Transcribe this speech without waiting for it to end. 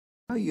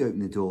how you open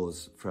the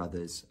doors for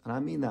others. And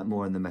I mean that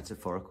more in the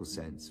metaphorical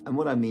sense. And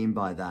what I mean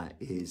by that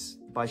is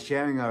by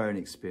sharing our own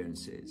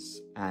experiences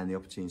and the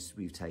opportunities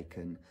we've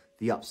taken,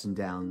 the ups and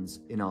downs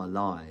in our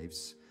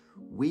lives,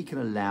 we can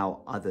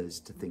allow others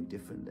to think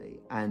differently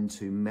and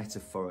to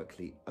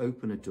metaphorically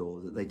open a door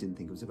that they didn't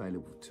think was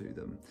available to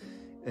them.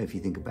 If you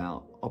think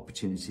about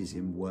opportunities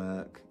in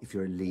work, if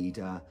you're a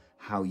leader,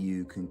 how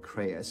you can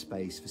create a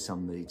space for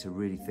somebody to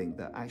really think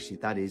that actually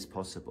that is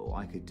possible,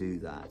 I could do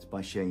that,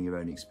 by sharing your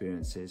own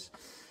experiences.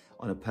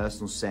 On a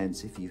personal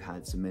sense, if you've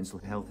had some mental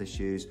health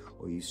issues,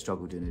 or you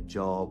struggled in a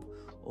job,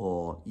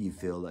 or you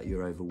feel that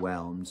you're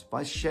overwhelmed,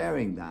 by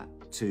sharing that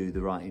to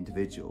the right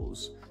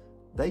individuals,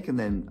 they can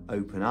then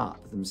open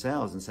up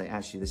themselves and say,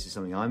 actually, this is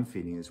something I'm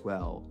feeling as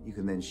well. You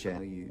can then share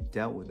how you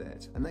dealt with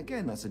it. And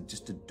again, that's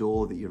just a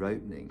door that you're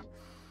opening.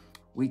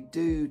 We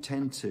do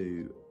tend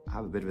to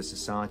have a bit of a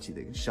society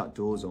that can shut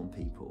doors on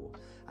people.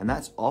 And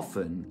that's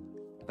often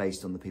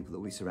based on the people that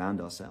we surround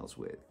ourselves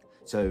with.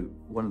 So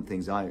one of the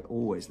things I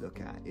always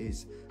look at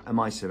is, am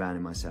I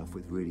surrounding myself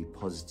with really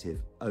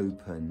positive,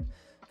 open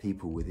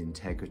people with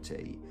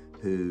integrity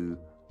who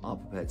are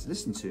prepared to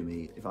listen to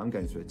me if I'm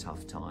going through a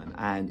tough time?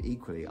 And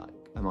equally,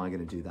 am I going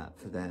to do that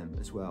for them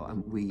as well?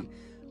 And we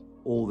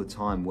all the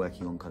time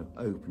working on kind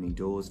of opening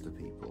doors for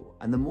people.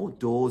 And the more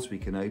doors we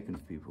can open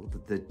for people,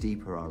 the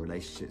deeper our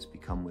relationships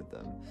become with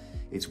them.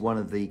 It's one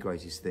of the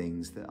greatest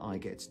things that I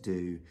get to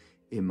do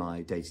in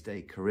my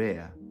day-to-day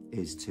career,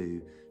 is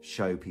to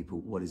show people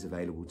what is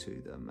available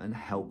to them and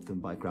help them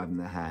by grabbing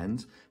their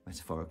hand,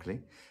 metaphorically,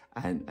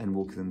 and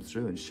walking them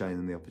through and showing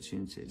them the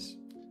opportunities.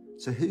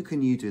 So who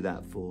can you do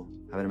that for?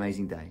 Have an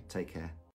amazing day. Take care.